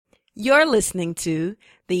You're listening to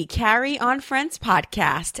the Carry On Friends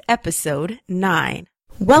podcast, episode 9.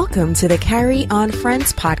 Welcome to the Carry On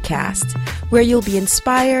Friends podcast, where you'll be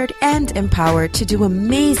inspired and empowered to do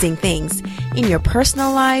amazing things in your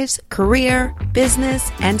personal lives, career,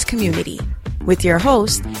 business, and community. With your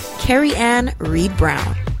host, Carrie Ann Reed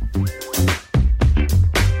Brown.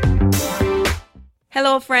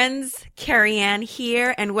 Hello, friends. Carrie Ann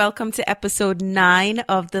here, and welcome to episode 9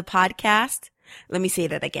 of the podcast. Let me say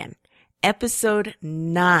that again. Episode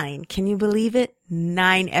 9. Can you believe it?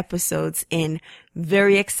 9 episodes in.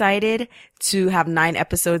 Very excited to have 9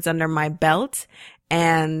 episodes under my belt.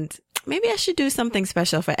 And maybe I should do something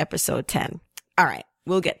special for episode 10. All right.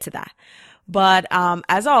 We'll get to that. But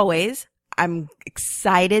as always, I'm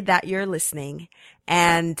excited that you're listening.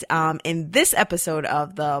 And in this episode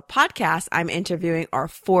of the podcast, I'm interviewing our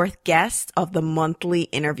 4th guest of the monthly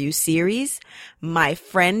interview series, my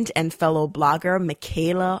friend and fellow blogger,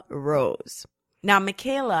 Mikelah Rose. Now,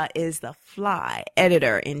 Mikelah is the fly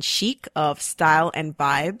editor-in-chief of Style and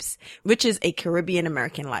Vibes, which is a Caribbean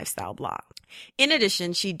American lifestyle blog. In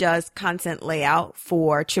addition, she does content layout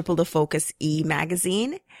for Triple the Focus E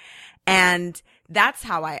magazine. And that's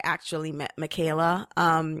how I actually met Mikelah.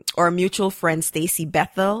 Our mutual friend Stacy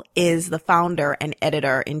Bethel is the founder and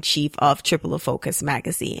editor-in-chief of Triple the Focus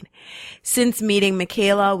magazine. Since meeting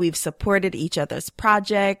Mikelah, we've supported each other's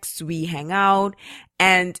projects, we hang out,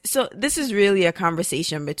 and so this is really a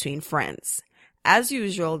conversation between friends. As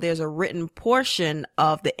usual, there's a written portion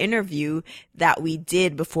of the interview that we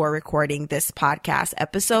did before recording this podcast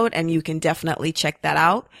episode, and you can definitely check that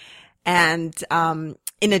out. And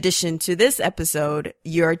in addition to this episode,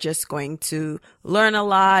 you're just going to learn a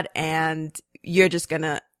lot and you're just going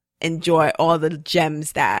to enjoy all the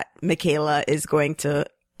gems that Mikelah is going to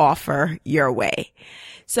offer your way.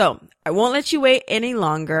 So I won't let you wait any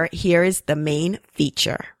longer. Here is the main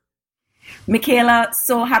feature. Mikelah,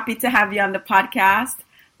 so happy to have you on the podcast.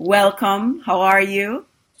 Welcome. How are you?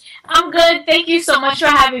 I'm good. Thank you so much for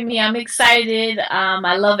having me. I'm excited.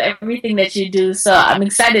 I love everything that you do. So I'm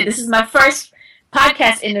excited. This is my first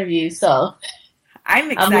podcast interview. So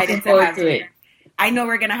I'm excited to have you. I know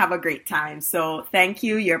we're going to have a great time. So thank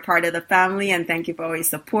you. You're part of the family, and thank you for always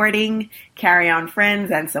supporting Carry On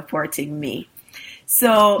Friends and supporting me.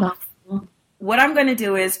 So what I'm going to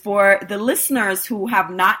do is, for the listeners who have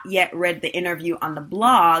not yet read the interview on the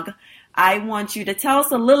blog, I want you to tell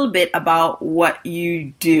us a little bit about what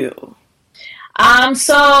you do.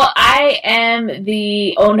 So I am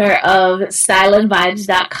the owner of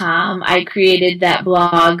styleandvibes.com. I created that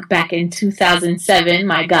blog back in 2007.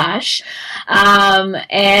 My gosh.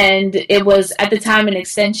 And it was at the time an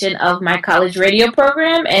extension of my college radio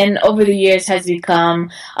program, and over the years has become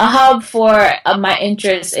a hub for my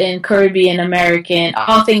interest in Caribbean American,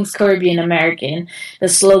 all things Caribbean American. The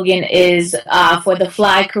slogan is for the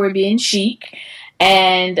fly Caribbean chic.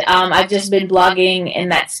 And I've just been blogging in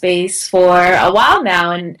that space for a while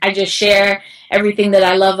now, and I just share everything that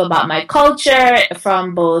I love about my culture,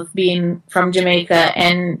 from both being from Jamaica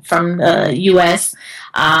and from the U.S.,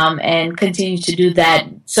 and continue to do that.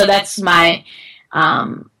 So that's my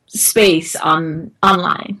space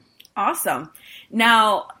online. Awesome.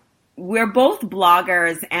 Now, we're both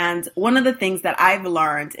bloggers, and one of the things that I've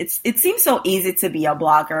learned, it seems so easy to be a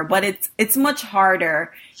blogger, but it's much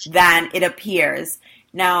harder than it appears.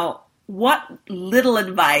 Now, what little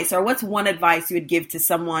advice, or what's one advice you would give to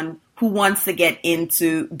someone who wants to get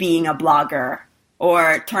into being a blogger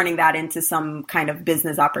or turning that into some kind of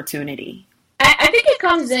business opportunity? I think it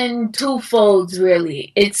comes in 2 folds,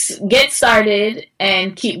 really. It's get started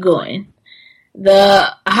and keep going.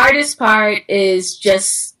 The hardest part is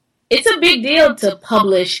just, it's a big deal to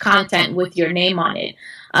publish content with your name on it.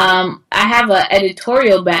 I have an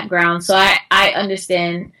editorial background, so I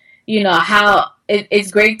understand, how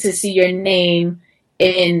it's great to see your name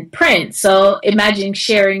in print. So imagine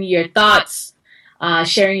sharing your thoughts,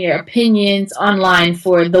 sharing your opinions online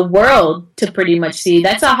for the world to pretty much see.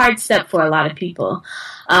 That's a hard step for a lot of people.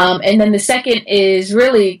 And then the second is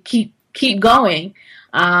really keep going.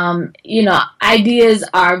 Ideas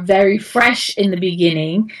are very fresh in the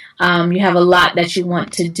beginning. You have a lot that you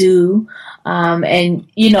want to do. And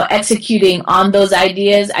executing on those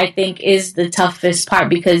ideas, I think, is the toughest part,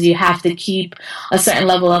 because you have to keep a certain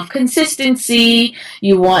level of consistency.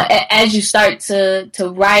 You want, as you start to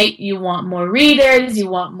write, you want more readers, you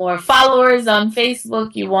want more followers on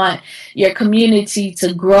Facebook, you want your community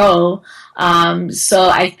to grow. So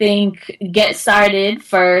I think get started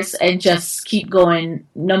first and just keep going,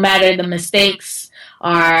 no matter the mistakes or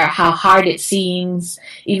how hard it seems.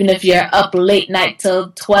 Even if you're up late night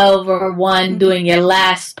till 12 or 1 doing your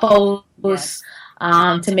last post, yes.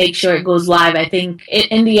 to make sure it goes live. I think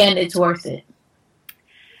in the end, it's worth it.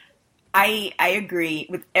 I agree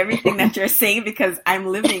with everything that you're saying because I'm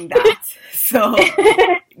living that. So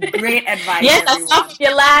great advice. Yes, everyone. I saw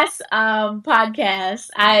your last podcast.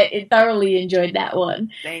 I thoroughly enjoyed that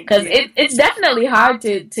one because it's definitely hard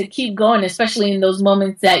to keep going, especially in those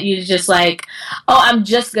moments that you're just like, oh, I'm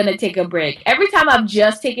just gonna take a break. Every time I've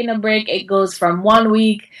just taken a break, it goes from 1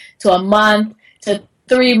 week to a month to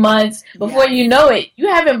 3 months. Before you know it, you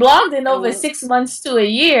haven't blogged in over 6 months to a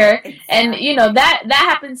year. Exactly. And you know that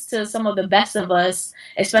happens to some of the best of us,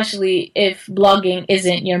 especially if blogging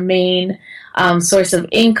isn't your main source of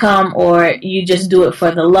income, or you just do it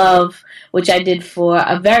for the love, which I did for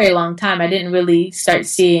a very long time. I didn't really start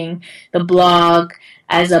seeing the blog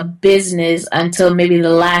as a business until maybe the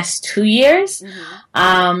last 2 years.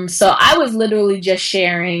 Mm-hmm. So I was literally just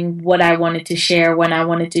sharing what I wanted to share when I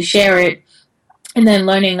wanted to share it. And then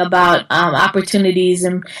learning about opportunities,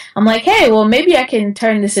 and I'm like, hey, well, maybe I can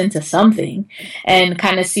turn this into something and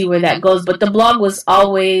kind of see where that goes. But the blog was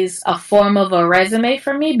always a form of a resume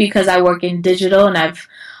for me because I work in digital and I've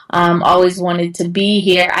always wanted to be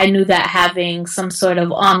here. I knew that having some sort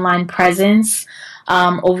of online presence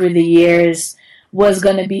over the years was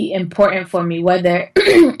going to be important for me, whether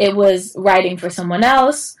it was writing for someone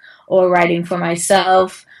else or writing for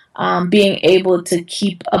myself. Being able to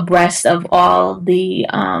keep abreast of all the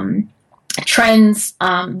trends,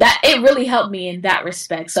 that it really helped me in that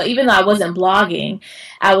respect. So even though I wasn't blogging,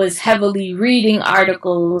 I was heavily reading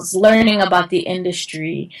articles, learning about the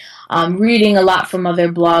industry, reading a lot from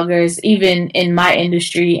other bloggers, even in my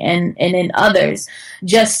industry and in others,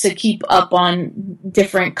 just to keep up on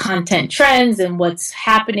different content trends and what's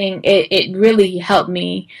happening. It really helped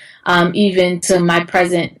me, even to my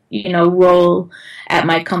present, role at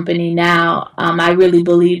my company now. I really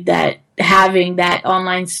believe that having that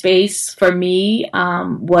online space for me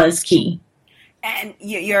was key. And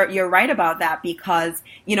you're right about that because,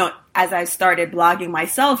 as I started blogging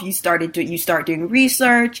myself, you start doing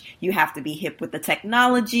research. You have to be hip with the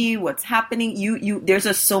technology, what's happening. There's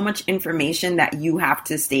just so much information that you have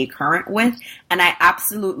to stay current with. And I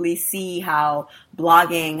absolutely see how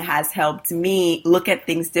blogging has helped me look at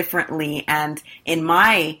things differently. And in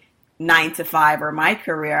my 9-to-5 or my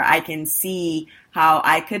career, I can see how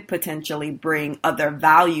I could potentially bring other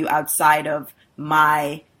value outside of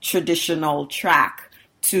my traditional track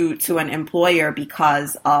to an employer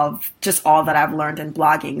because of just all that I've learned in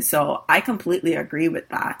blogging. So I completely agree with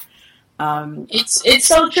that. It's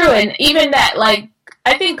so true. And even that,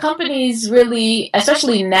 I think companies really,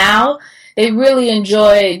 especially now, they really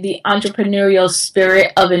enjoy the entrepreneurial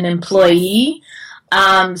spirit of an employee.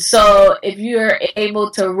 So if you're able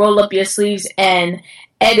to roll up your sleeves and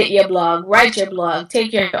edit your blog, write your blog,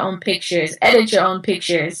 take your own pictures, edit your own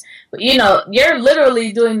pictures, you're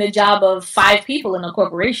literally doing the job of 5 people in a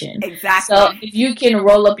corporation. Exactly. So if you can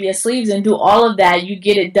roll up your sleeves and do all of that, you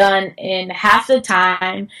get it done in half the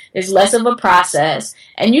time. There's less of a process,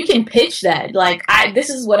 and you can pitch that.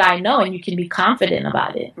 This is what I know, and you can be confident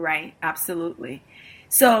about it. Right. Absolutely.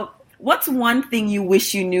 So what's one thing you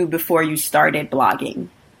wish you knew before you started blogging?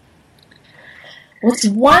 What's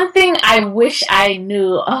one thing I wish I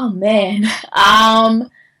knew? Oh, man. I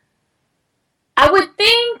would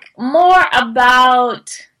think more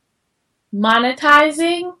about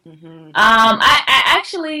monetizing. Mm-hmm. I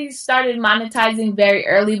actually started monetizing very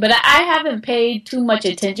early, but I haven't paid too much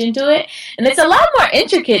attention to it. And it's a lot more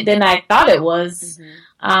intricate than I thought it was.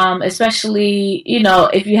 Mm-hmm. Especially,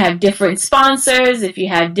 if you have different sponsors, if you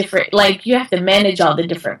have different, you have to manage all the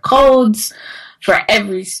different codes for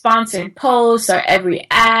every sponsored post or every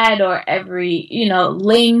ad or every,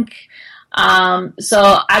 link.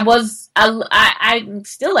 So I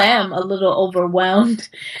still am a little overwhelmed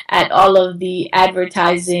at all of the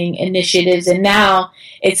advertising initiatives. And now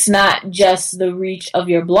it's not just the reach of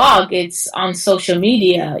your blog. It's on social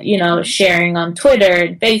media, sharing on Twitter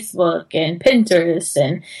and Facebook and Pinterest.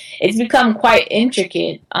 And it's become quite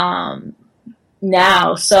intricate,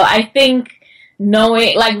 now. So I think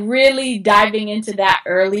knowing, really diving into that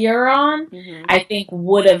earlier on, mm-hmm. I think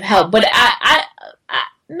would have helped. But I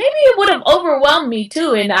maybe it would have overwhelmed me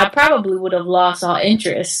too, and I probably would have lost all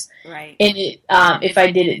interest in it if I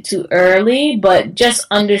did it too early. But just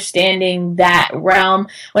understanding that realm.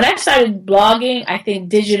 When I started blogging, I think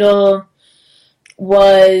digital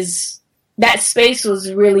that space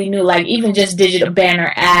was really new. Even just digital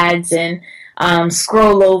banner ads and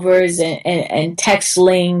scroll overs and text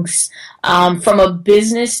links. From a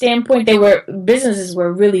business standpoint, businesses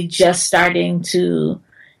were really just starting to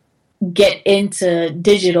get into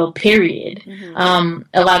digital, period. A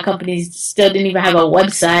lot of companies still didn't even have a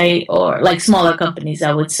website, or like smaller companies,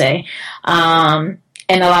 I would say. And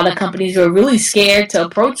a lot of companies were really scared to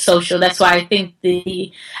approach social. That's why I think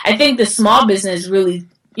the small business really,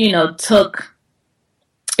 took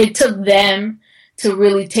them to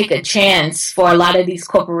really take a chance for a lot of these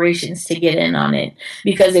corporations to get in on it,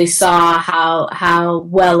 because they saw how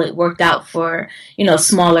well it worked out for,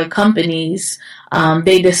 smaller companies.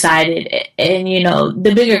 They decided, and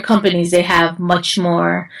the bigger companies, they have much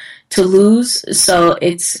more to lose, so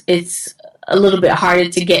it's a little bit harder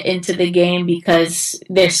to get into the game, because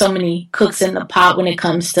there's so many cooks in the pot when it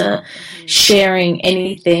comes to sharing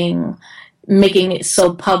anything, making it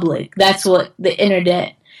so public. That's what the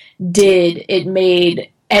internet did. It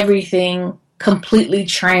made everything completely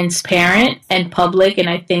transparent and public, and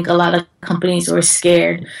I think a lot of companies were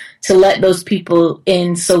scared to let those people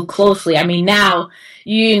in so closely. I mean, now,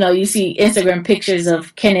 you see Instagram pictures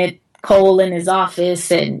of Kenneth Cole in his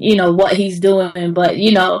office and, what he's doing, but,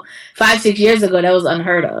 5-6 years ago, that was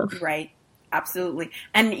unheard of. Right. Absolutely.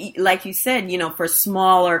 And like you said, for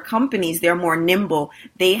smaller companies, they're more nimble.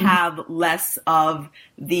 They have less of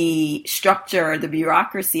the structure, the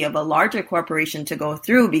bureaucracy of a larger corporation to go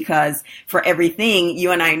through, because for everything,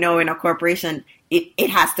 you and I know, in a corporation, it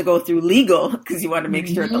has to go through legal, because you want to make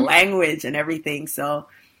sure the language and everything. So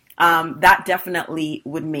that definitely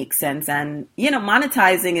would make sense. And,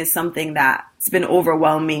 monetizing is something that's been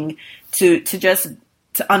overwhelming to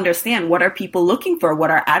understand. What are people looking for?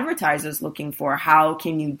 What are advertisers looking for? How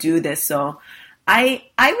can you do this? So I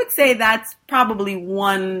would say that's probably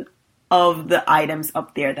one of the items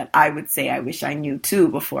up there that I would say I wish I knew too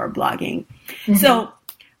before blogging. So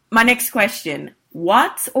my next question,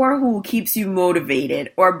 what or who keeps you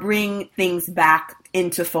motivated or bring things back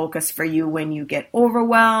into focus for you when you get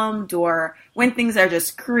overwhelmed, or when things are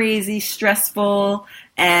just crazy stressful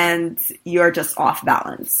and you're just off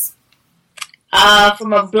balance?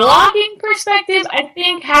 From a blogging perspective, I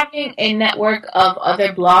think having a network of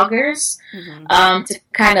other bloggers to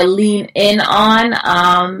kind of lean in on.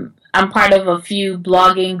 I'm part of a few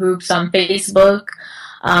blogging groups on Facebook,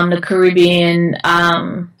 the Caribbean,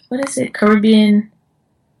 Caribbean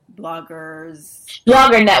Blogger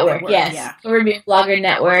Network, yes. Yeah. Caribbean Blogger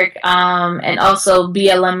Network, and also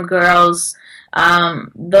BLM Girls.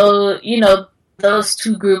 Those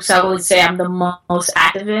two groups, I would say I'm the most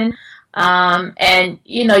active in. And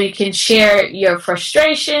you can share your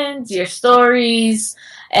frustrations, your stories,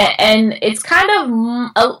 and it's kind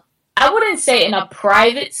of, I wouldn't say in a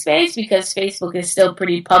private space, because Facebook is still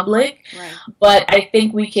pretty public, right. But I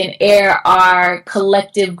think we can air our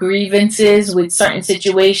collective grievances with certain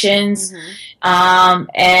situations,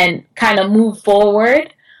 and kind of move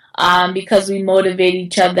forward, because we motivate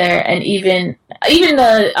each other. And even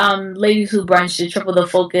the ladies who brunch, to triple the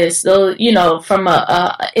focus, though, from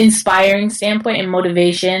a inspiring standpoint and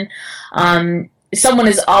motivation, someone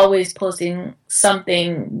is always posting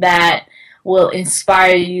something that will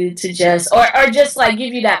inspire you to just, or just like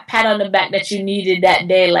give you that pat on the back that you needed that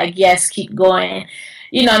day. Like, yes, keep going.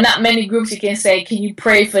 Not many groups you can say, can you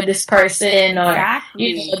pray for this person? Or,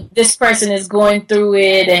 exactly. This person is going through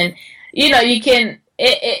it. And, you can,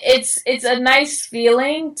 it's a nice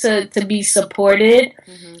feeling to be supported.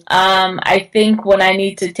 I think when I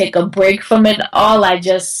need to take a break from it all, I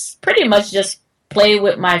just pretty much just play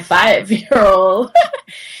with my 5-year-old.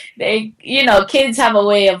 They, kids have a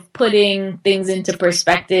way of putting things into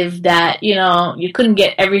perspective that, you couldn't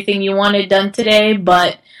get everything you wanted done today,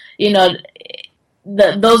 but,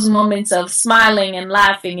 those moments of smiling and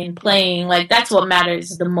laughing and playing, like, that's what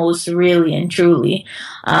matters the most, really and truly.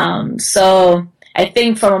 So I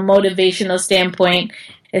think from a motivational standpoint,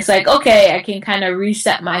 it's like, okay, I can kind of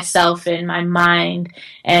reset myself in my mind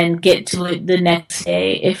and get to it the next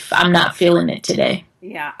day if I'm not feeling it today.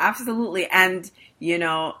 Yeah, absolutely. And,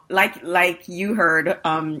 like you heard,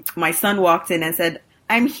 my son walked in and said,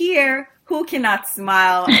 I'm here. Who cannot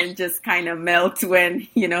smile and just kind of melt when,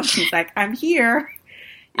 she's like, I'm here.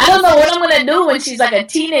 I don't know what I'm going to do when she's like a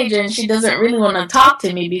teenager and she doesn't really want to talk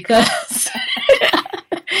to me, because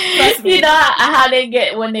how they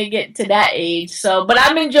get when they get to that age. So, but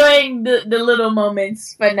I'm enjoying the little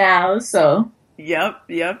moments for now. So, yep.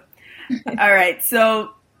 All right.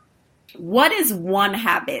 So, what is one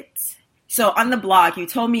habit? So, on the blog, you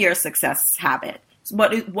told me your success habit.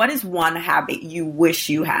 But what is one habit you wish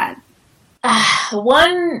you had?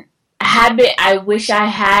 One habit I wish I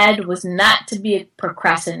had was not to be a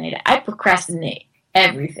procrastinator. I procrastinate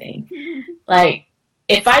everything. Like,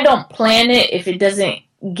 if I don't plan it, if it doesn't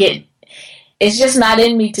get, it's just not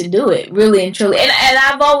in me to do it, really and truly. And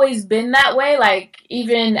I've always been that way. Like,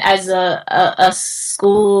 even as a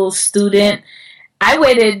school student, I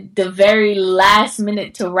waited the very last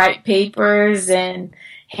minute to write papers and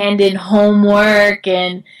hand in homework.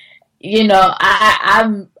 And,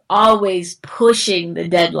 I'm always pushing the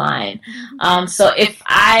deadline. So if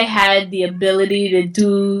I had the ability to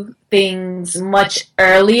do things much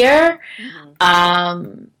earlier,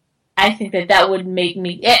 I think that would make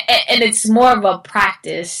me, and it's more of a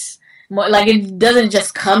practice. More like, it doesn't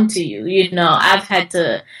just come to you. I've had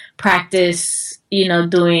to practice,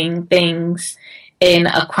 doing things in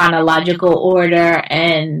a chronological order,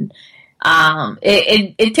 and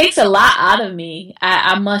it takes a lot out of me,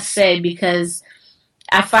 I must say, because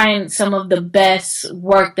I find some of the best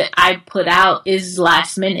work that I put out is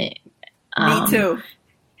last minute. Me too.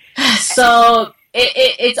 So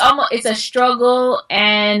it's a struggle,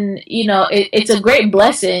 and it's a great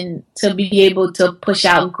blessing to be able to push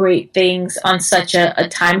out great things on such a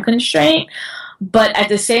time constraint. But at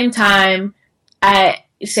the same time, I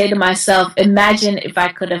say to myself, imagine if I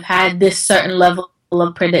could have had this certain level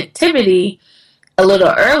of productivity a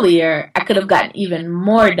little earlier, I could have gotten even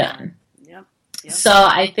more done. Yep. So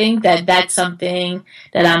I think that's something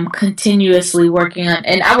that I'm continuously working on,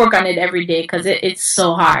 and I work on it every day because it's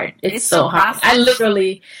so hard. It's so hard. I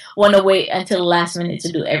literally want to wait until the last minute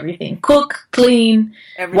to do everything: cook, clean,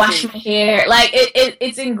 wash my hair. Like,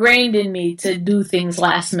 it's ingrained in me to do things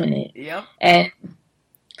last minute. Yep. And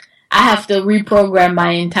I have to reprogram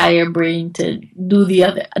my entire brain to do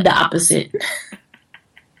the opposite.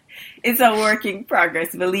 It's a work in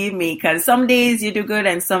progress, believe me, because some days you do good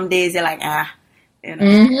and some days you're like,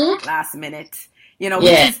 last minute,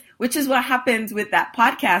 which is what happens with that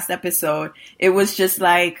podcast episode. It was just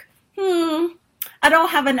like, I don't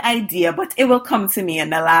have an idea, but it will come to me in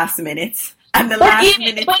the last minute. And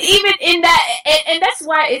But even in that, and that's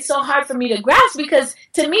why it's so hard for me to grasp, because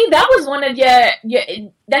to me, that was one of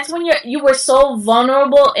that's when you were so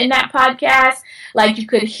vulnerable in that podcast. Like, you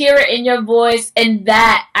could hear it in your voice, and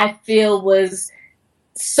that, I feel, was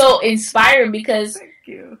so inspiring, because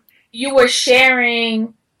you were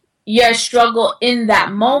sharing your struggle in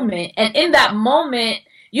that moment. And in that moment,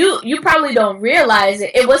 you probably don't realize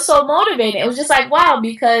it. It was so motivating. It was just like, wow,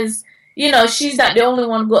 because she's not the only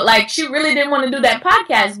one like, she really didn't want to do that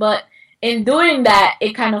podcast, but in doing that,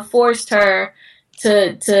 it kind of forced her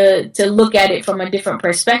to look at it from a different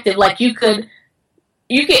perspective. Like, it's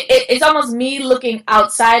almost me looking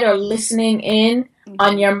outside or listening in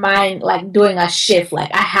on your mind, like doing a shift.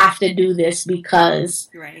 Like, I have to do this because,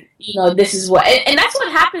 this is what, and that's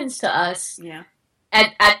what happens to us. Yeah.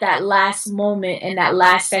 At that last moment and that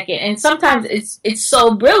last second. And sometimes it's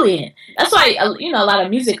so brilliant. That's why, a lot of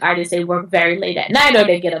music artists, they work very late at night, or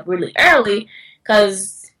they get up really early,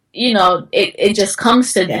 because, it just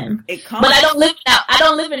comes to them. It comes. But I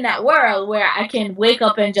don't live in that world where I can wake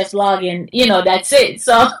up and just log in, that's it.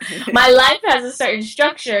 So my life has a certain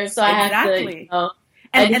structure, so I have to,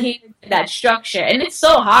 adhere to that structure. And it's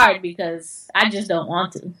so hard because I just don't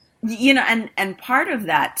want to. And part of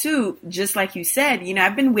that too, just like you said,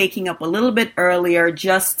 I've been waking up a little bit earlier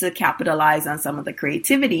just to capitalize on some of the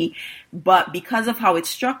creativity, but because of how it's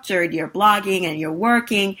structured, you're blogging and you're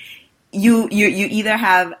working, you either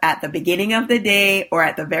have at the beginning of the day or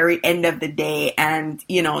at the very end of the day, and,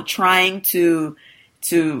 trying to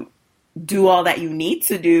do all that you need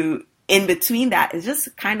to do in between that is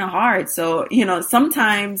just kind of hard. So,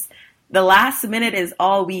 sometimes the last minute is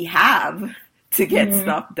all we have to get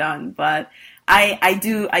stuff done. But I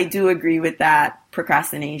do agree with that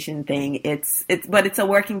procrastination thing. But it's a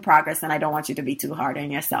work in progress, and I don't want you to be too hard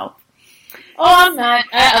on yourself. Oh, I'm not.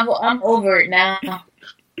 I'm over it now.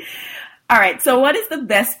 All right. So what is the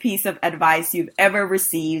best piece of advice you've ever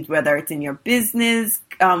received, whether it's in your business,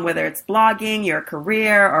 whether it's blogging, your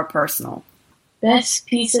career, or personal? Best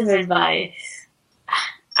piece of advice.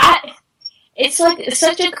 It's like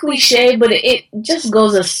such a cliche, but it just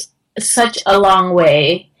goes such a long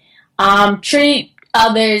way. Treat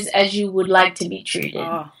others as you would like to be treated.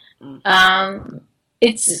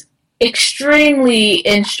 It's extremely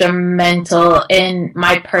instrumental in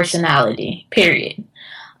my personality, period.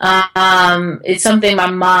 It's something my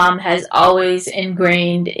mom has always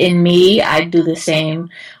ingrained in me. I do the same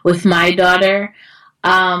with my daughter.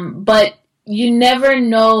 But you never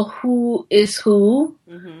know who is who,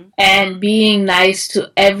 and being nice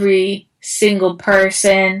to every single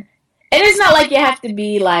person. And it's not like you have to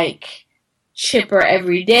be like chipper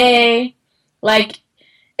every day. Like,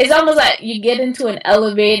 it's almost like you get into an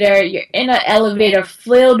elevator, you're in an elevator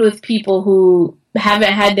filled with people who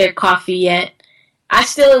haven't had their coffee yet. I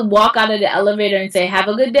still walk out of the elevator and say, have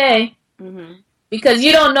a good day. because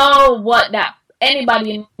you don't know what that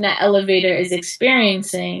anybody in that elevator is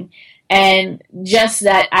experiencing. And just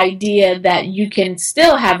that idea that you can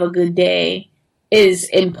still have a good day is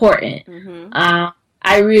important.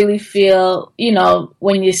 I really feel, from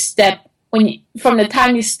the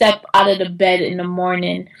time you step out of the bed in the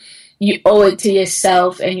morning, you owe it to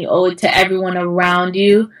yourself and you owe it to everyone around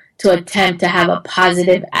you to attempt to have a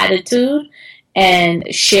positive attitude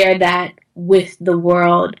and share that with the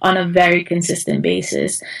world on a very consistent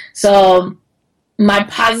basis. So my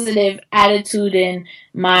positive attitude and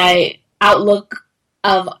my outlook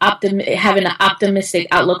of having an optimistic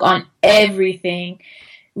outlook on everything,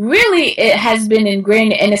 really it has been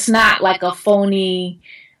ingrained, and it's not like a phony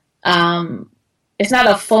it's not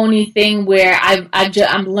a phony thing where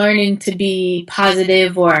I'm learning to be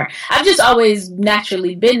positive, or I've just always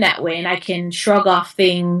naturally been that way, and I can shrug off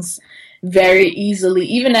things very easily.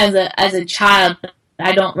 Even as a child,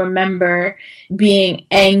 I don't remember being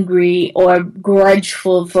angry or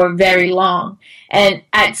grudgeful for very long. And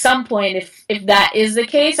at some point, if that is the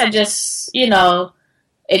case, I just,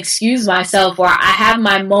 excuse myself, or I have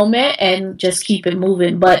my moment and just keep it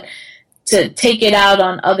moving. But to take it out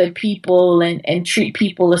on other people and treat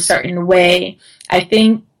people a certain way, I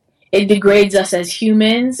think it degrades us as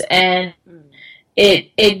humans, and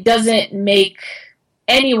it doesn't make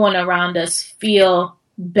anyone around us feel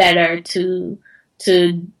better to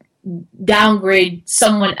downgrade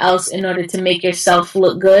someone else in order to make yourself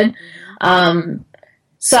look good.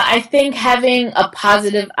 So I think having a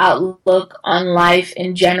positive outlook on life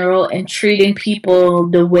in general and treating people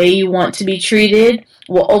the way you want to be treated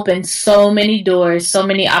will open so many doors, so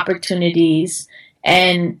many opportunities,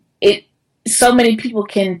 and so many people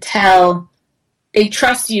can tell they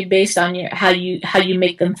trust you based on how you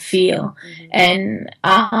make them feel and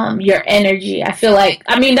your energy. I feel like,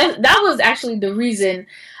 that was actually the reason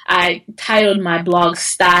I titled my blog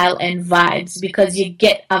Style and Vibes, because you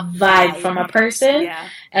get a vibe from a person. Yeah.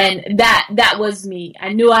 And that was me.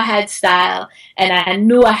 I knew I had style, and I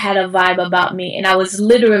knew I had a vibe about me, and I was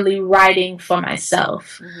literally writing for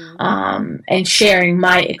myself and sharing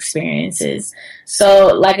my experiences. So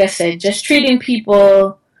like I said, just treating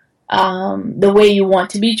people the way you want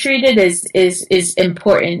to be treated is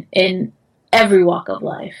important in every walk of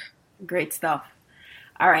life. Great stuff.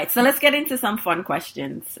 All right, so let's get into some fun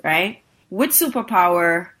questions, right? Which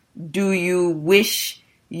superpower do you wish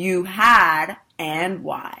you had, and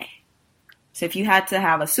why? So if you had to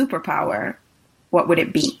have a superpower, what would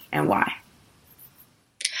it be and why?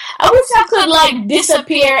 I wish I could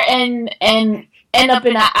disappear and end up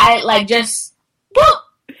in just whoop.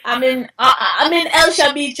 I'm in El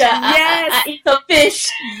Shabicha. Yes. I eat some fish.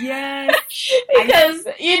 Yes. Because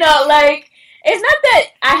it's not that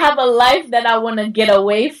I have a life that I want to get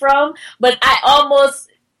away from, but I almost,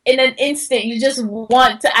 in an instant, you just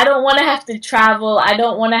want to, I don't want to have to travel. I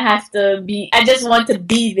don't want to have to I just want to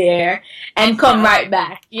be there and come right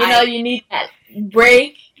back. You need that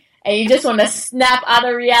break, and you just want to snap out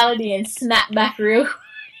of reality and snap back real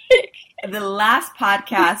quick. The last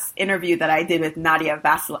podcast interview that I did with Nadia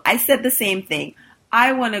Vasil, I said the same thing.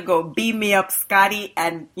 I want to go beam me up, Scotty,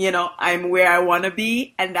 and, I'm where I want to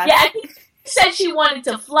be. And that's... Yeah, I think said she wanted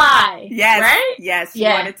to fly. Yes. Right? Yes, she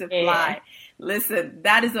wanted to fly. Yeah. Listen,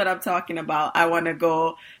 that is what I'm talking about. I want to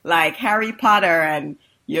go like Harry Potter, and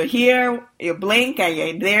you're here, you blink, and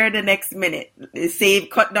you're there the next minute.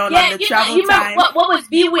 Cut down on the travel time. What was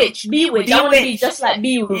Bewitched? Bewitched. I want to be just like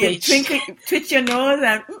Bewitched. Twitch your nose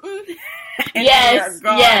and yes.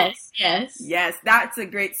 That's a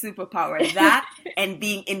great superpower. That and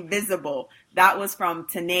being invisible. That was from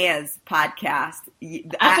Tanea's podcast.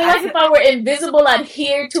 I feel like if I were invisible, I'd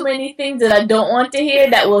hear too many things that I don't want to hear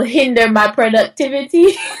that will hinder my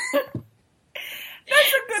productivity. That's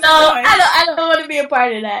a good point. I don't want to be a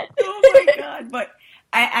part of that. Oh my God. But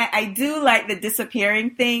I do like the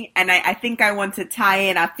disappearing thing, and I think I want to tie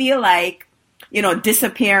in. I feel like,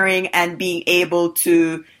 disappearing and being able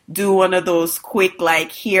to do one of those quick,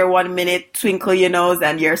 here 1 minute, twinkle your nose,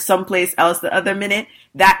 and you're someplace else the other minute.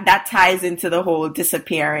 That ties into the whole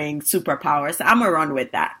disappearing superpower. So I'm going to run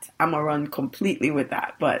with that. I'm going to run completely with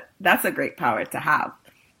that. But that's a great power to have.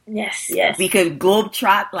 Yes. We could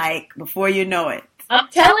globetrot before you know it. I'm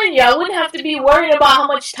telling you, I wouldn't have to be worried about how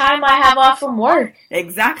much time I have off from work.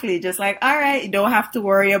 Exactly. Just all right, you don't have to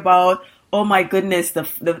worry about, oh my goodness,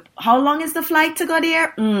 the how long is the flight to go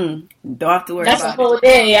there? Don't have to worry about it. That's a whole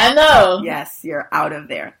day, I know. Yes, you're out of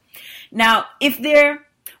there. Now,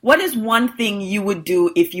 what is one thing you would do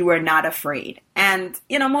if you were not afraid? And,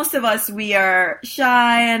 most of us, we are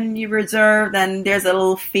shy and reserved, and there's a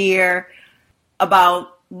little fear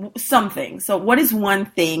about something. So what is one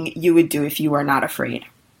thing you would do if you were not afraid?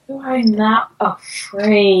 You are not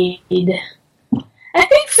afraid. I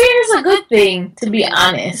think fear is a good thing, to be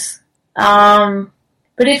honest.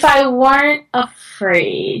 But if I weren't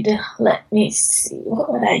afraid, let me see,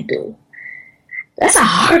 what would I do? That's a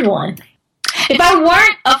hard one. If I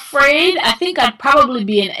weren't afraid, I think I'd probably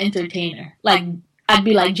be an entertainer. Like, I'd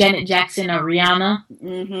be like Janet Jackson or Rihanna.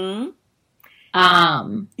 Mm-hmm.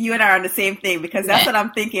 You and I are on the same thing, because that's what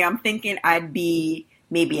I'm thinking. I'm thinking I'd be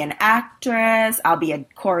maybe an actress. I'll be a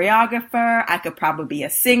choreographer. I could probably be a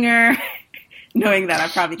singer. Knowing that I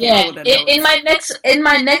probably can't hold a note. In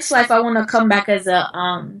my next life, I want to come back as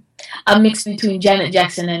a mix between Janet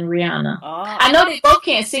Jackson and Rihanna. Oh. I know they both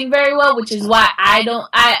can't sing very well, which is why I don't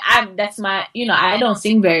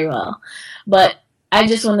sing very well, but I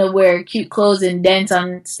just want to wear cute clothes and dance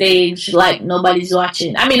on stage like nobody's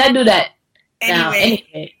watching. I mean, I do that now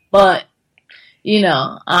anyway, but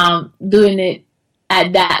doing it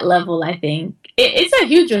at that level, I think it's a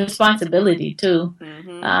huge responsibility too.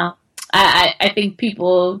 Mm-hmm. I think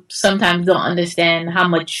people sometimes don't understand how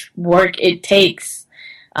much work it takes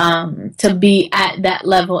to be at that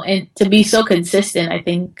level and to be so consistent. I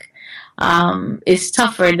think is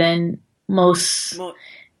tougher than most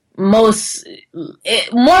more than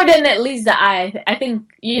at least the eye. I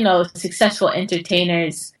think successful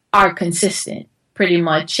entertainers are consistent pretty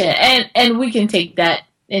much, and we can take that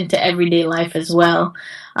into everyday life as well,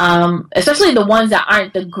 especially the ones that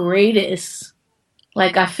aren't the greatest.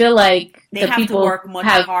 Like, I feel like they have to work much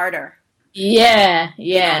harder. Yeah.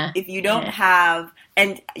 If you don't have,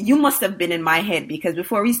 and you must have been in my head, because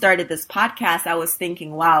before we started this podcast, I was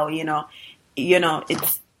thinking, wow,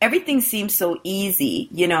 it's everything seems so easy.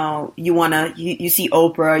 You see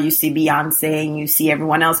Oprah, you see Beyonce, and you see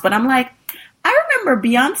everyone else. But I'm like, I remember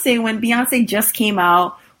Beyonce when Beyonce just came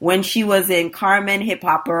out, when she was in Carmen Hip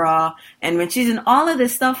Opera, and when she's in all of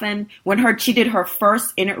this stuff, and when she did her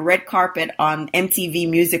first red carpet on MTV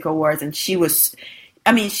Music Awards, and she's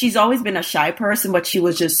always been a shy person, but she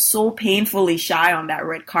was just so painfully shy on that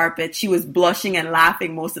red carpet. She was blushing and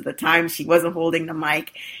laughing most of the time. She wasn't holding the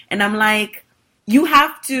mic. And I'm like,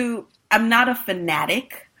 I'm not a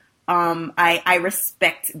fanatic. I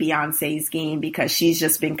respect Beyonce's game because she's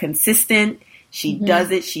just been consistent. She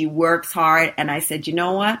does it. She works hard. And I said, you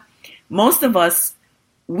know what? Most of us,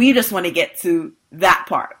 we just want to get to that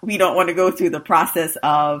part. We don't want to go through the process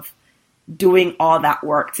of doing all that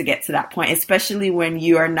work to get to that point, especially when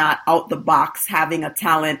you are not out the box having a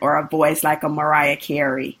talent or a voice like a Mariah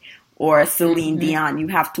Carey or a Celine Dion. You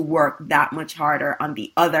have to work that much harder on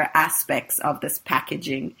the other aspects of this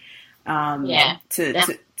packaging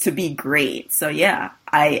to be great. So yeah,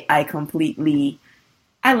 I completely...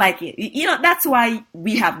 I like it. That's why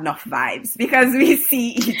we have enough vibes, because we see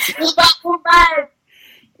each other.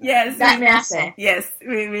 Yes. Yes,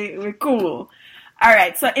 we're cool. All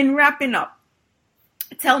right. So in wrapping up,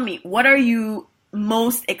 tell me, what are you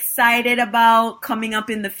most excited about coming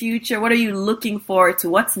up in the future? What are you looking forward to?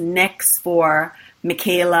 What's next for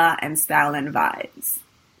Mikelah and Style and Vibes?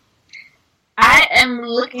 I am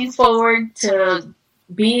looking forward to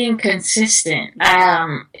being consistent.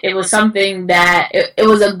 It was something that it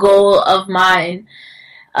was a goal of mine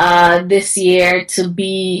this year to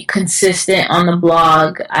be consistent on the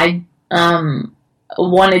blog. I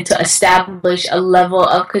wanted to establish a level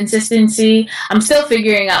of consistency. I'm still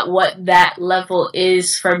figuring out what that level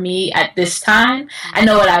is for me at this time. I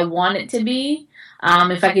know what I want it to be.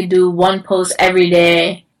 If I could do one post every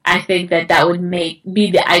day, I think that would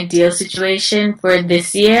be the ideal situation for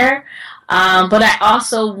this year. But I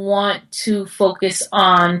also want to focus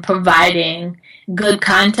on providing good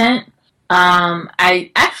content.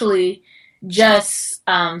 I actually just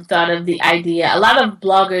thought of the idea. A lot of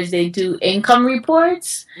bloggers, they do income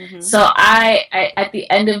reports. Mm-hmm. So I at the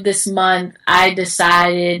end of this month, I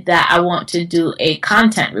decided that I want to do a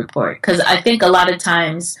content report, because I think a lot of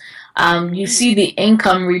times you see the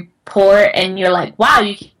income report and you're like, wow,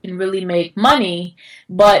 you can really make money.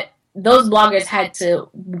 But those bloggers had to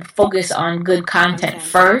focus on good content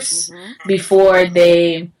first before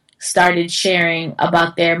they started sharing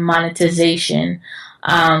about their monetization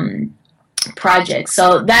projects.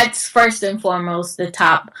 So that's first and foremost the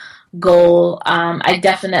top goal. I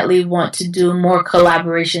definitely want to do more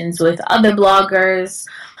collaborations with other bloggers,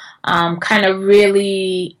 kind of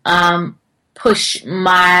really push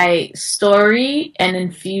my story and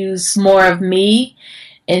infuse more of me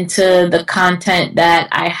into the content that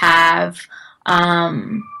I have,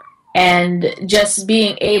 and just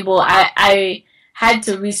being able, I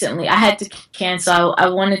I had to cancel. I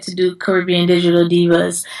wanted to do Caribbean Digital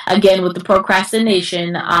Divas again with the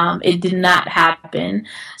procrastination. It did not happen.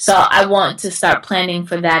 So I want to start planning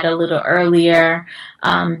for that a little earlier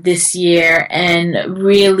this year and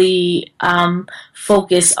really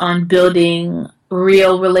focus on building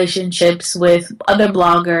real relationships with other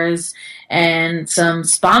bloggers and some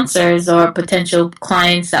sponsors or potential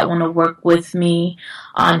clients that want to work with me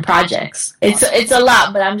on projects. It's a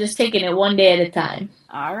lot, but I'm just taking it one day at a time.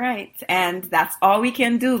 All right. And that's all we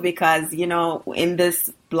can do because, in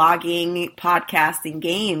this blogging, podcasting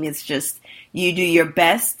game, it's just you do your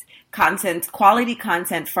best quality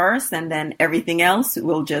content first, and then everything else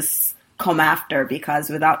will just come after because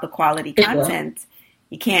without the quality content,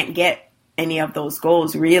 you can't get any of those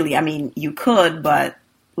goals, really. I mean, you could, but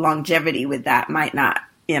longevity with that might not,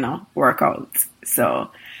 work out. So,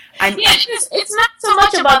 it's not so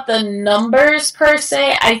much about the numbers per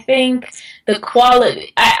se. I think the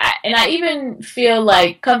quality, I even feel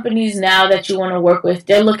like companies now that you want to work with,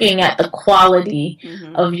 they're looking at the quality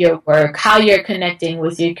of your work, how you're connecting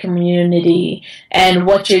with your community, and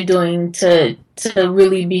what you're doing to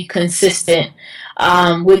really be consistent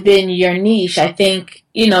within your niche. I think,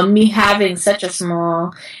 me having such a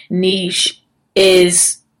small niche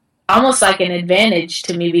is almost like an advantage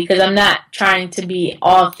to me because I'm not trying to be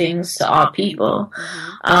all things to all people.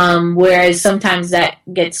 Whereas sometimes that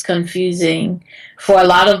gets confusing for a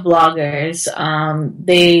lot of bloggers.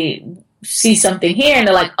 They see something here and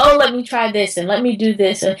they're like, oh, let me try this and let me do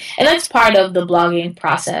this. And that's part of the blogging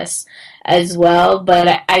process as well.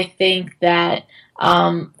 But I think that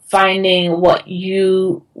finding what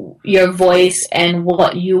your voice and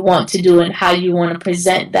what you want to do and how you want to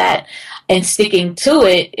present that and sticking to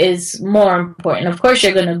it is more important. Of course,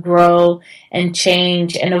 you're going to grow and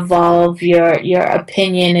change and evolve your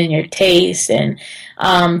opinion and your taste and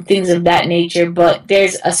things of that nature, but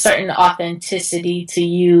there's a certain authenticity to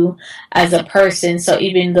you as a person. So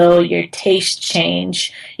even though your taste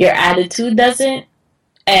change, your attitude doesn't,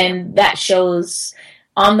 and that shows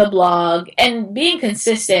on the blog. And being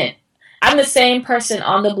consistent, I'm the same person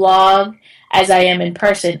on the blog as I am in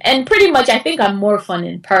person. And pretty much I think I'm more fun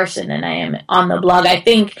in person than I am on the blog. I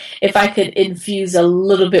think if I could infuse a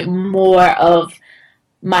little bit more of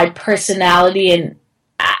my personality, and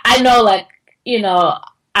I know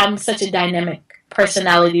I'm such a dynamic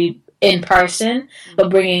personality in person, but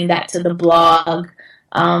bringing that to the blog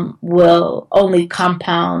will only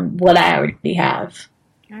compound what I already have.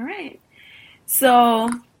 All right. So,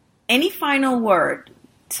 any final word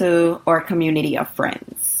to our community of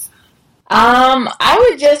friends? I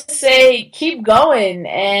would just say keep going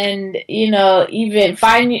and, even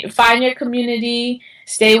find your community,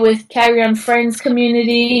 stay with Carry On Friends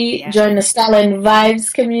community, join the Style and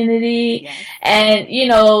Vibes community, and,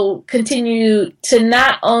 continue to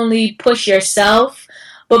not only push yourself,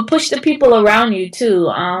 but push the people around you too.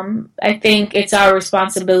 I think it's our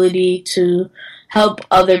responsibility to help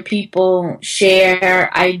other people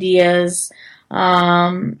share ideas.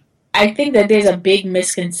 I think that there's a big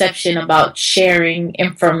misconception about sharing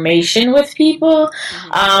information with people.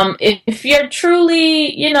 If you're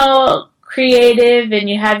truly, creative and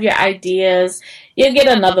you have your ideas, you'll get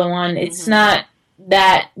another one. It's not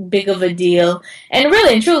that big of a deal. And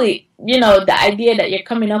really and truly, the idea that you're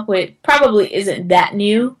coming up with probably isn't that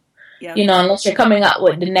new, unless you're coming up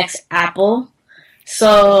with the next Apple.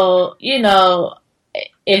 So,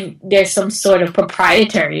 if there's some sort of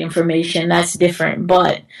proprietary information, that's different.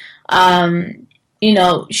 But,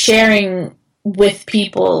 sharing with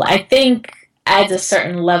people, I think adds a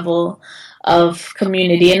certain level of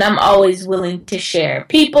community. And I'm always willing to share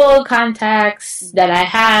people, contacts that I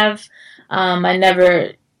have. I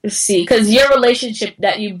never see, because your relationship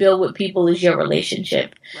that you build with people is your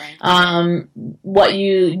relationship. Right. What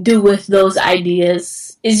you do with those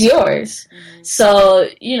ideas is yours. So,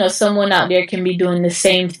 someone out there can be doing the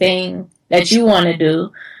same thing that you want to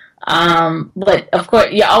do. But of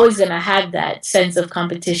course, you're always going to have that sense of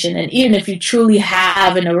competition. And even if you truly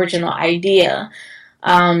have an original idea,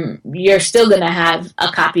 you're still going to have a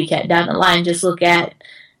copycat down the line. Just look at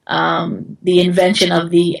the invention of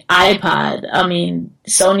the iPod. I mean,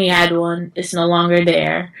 Sony had one. It's no longer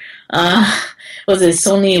there. Was it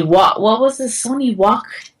Sony Walk? What was the Sony Walk?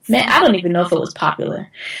 Man, I don't even know if it was popular.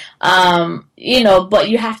 But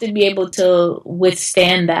you have to be able to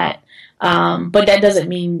withstand that. But that doesn't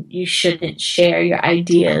mean you shouldn't share your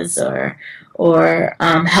ideas or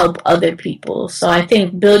help other people. So I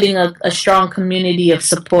think building a strong community of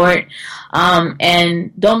support,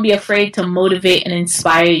 and don't be afraid to motivate and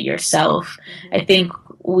inspire yourself. I think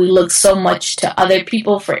we look so much to other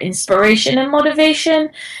people for inspiration and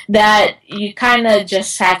motivation that you kind of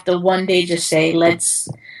just have to one day just say, let's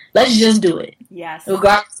just do it. Yes.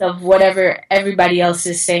 Regardless of whatever everybody else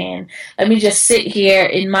is saying. Let me just sit here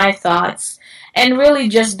in my thoughts and really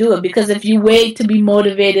just do it. Because if you wait to be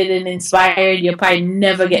motivated and inspired, you'll probably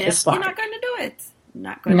never get the spark. You're not going to do it.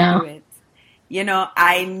 Not going to do it. You know,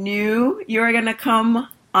 I knew you were going to come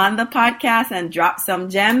on the podcast and drop some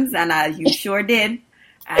gems, and you sure did.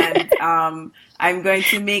 And I'm going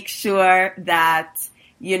to make sure that,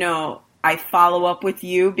 you know, I follow up with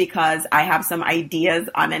you because I have some ideas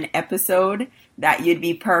on an episode that you'd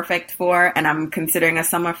be perfect for, and I'm considering a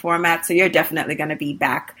summer format, so you're definitely going to be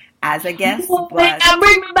back as a guest. But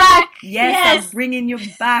bring me back. Yes, I'm bringing you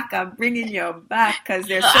back. Because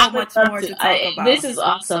there's so much more to talk about. This is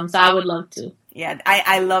awesome, so I would love to. Yeah,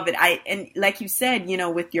 I love it. And like you said, you know,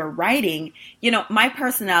 with your writing, you know, my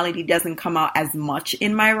personality doesn't come out as much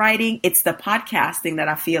in my writing. It's the podcasting that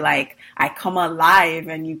I feel like I come alive,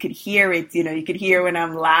 and you could hear it. You know, you could hear when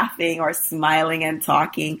I'm laughing or smiling and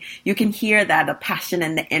talking. You can hear that, the passion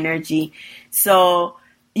and the energy. So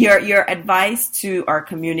your advice to our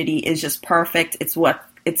community is just perfect. It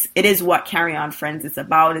is what Carry On Friends is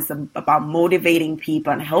about. It's about motivating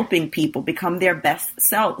people and helping people become their best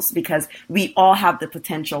selves, because we all have the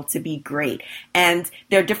potential to be great. And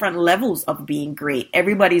there are different levels of being great.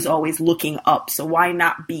 Everybody's always looking up. So why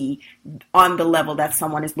not be on the level that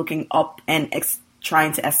someone is looking up and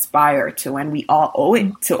trying to aspire to? And we all owe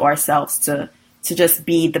it to ourselves to just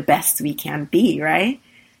be the best we can be, right?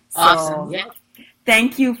 Awesome. Yeah.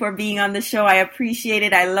 Thank you for being on the show. I appreciate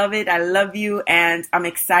it. I love it. I love you. And I'm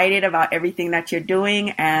excited about everything that you're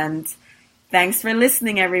doing. And thanks for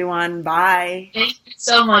listening, everyone. Bye. Thank you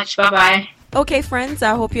so much. Bye-bye. Okay, friends,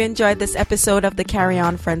 I hope you enjoyed this episode of the Carry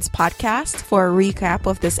On Friends podcast. For a recap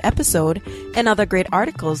of this episode and other great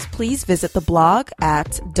articles, please visit the blog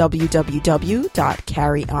at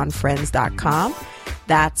www.carryonfriends.com.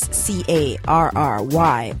 That's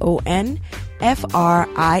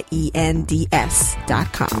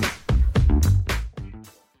CarryonFriends.com.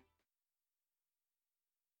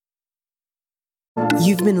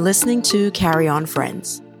 You've been listening to Carry On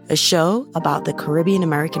Friends, a show about the Caribbean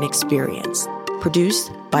American experience,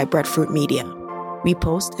 produced by Breadfruit Media. We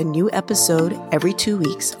post a new episode every 2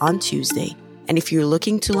 weeks on Tuesday. And if you're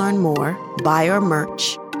looking to learn more, buy our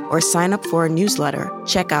merch, or sign up for a newsletter,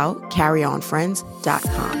 check out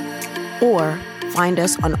CarryOnFriends.com. Or find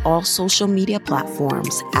us on all social media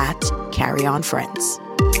platforms at Carry On Friends.